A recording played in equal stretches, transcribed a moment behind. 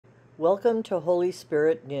Welcome to Holy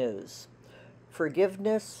Spirit News.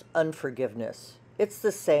 Forgiveness, unforgiveness. It's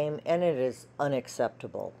the same and it is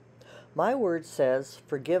unacceptable. My word says,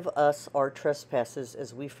 "Forgive us our trespasses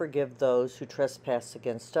as we forgive those who trespass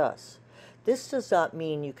against us." This does not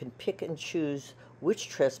mean you can pick and choose which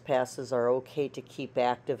trespasses are okay to keep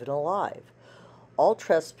active and alive. All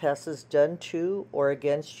trespasses done to or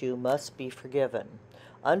against you must be forgiven.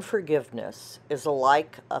 Unforgiveness is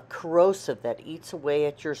like a corrosive that eats away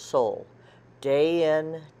at your soul. Day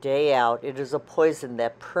in, day out, it is a poison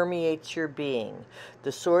that permeates your being.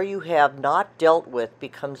 The sore you have not dealt with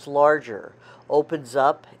becomes larger, opens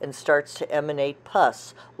up, and starts to emanate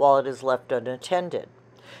pus while it is left unattended.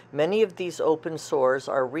 Many of these open sores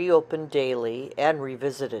are reopened daily and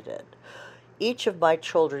revisited. Each of my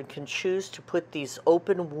children can choose to put these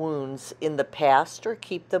open wounds in the past or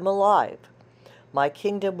keep them alive. My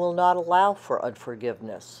kingdom will not allow for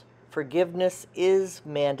unforgiveness. Forgiveness is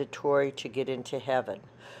mandatory to get into heaven.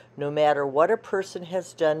 No matter what a person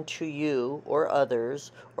has done to you or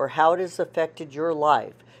others, or how it has affected your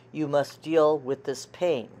life, you must deal with this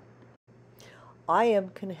pain.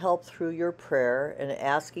 Can help through your prayer and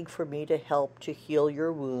asking for me to help to heal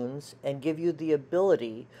your wounds and give you the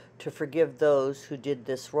ability to forgive those who did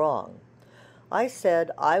this wrong. I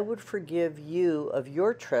said I would forgive you of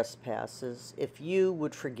your trespasses if you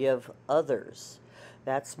would forgive others.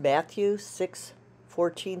 That's Matthew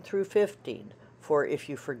 6:14 through 15. For if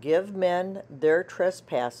you forgive men their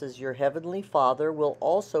trespasses, your heavenly Father will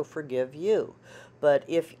also forgive you. But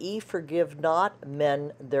if ye forgive not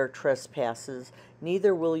men their trespasses,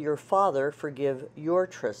 neither will your Father forgive your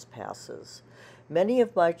trespasses. Many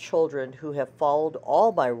of my children who have followed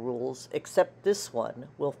all my rules except this one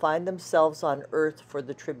will find themselves on earth for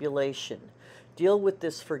the tribulation. Deal with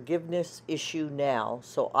this forgiveness issue now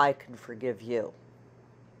so I can forgive you.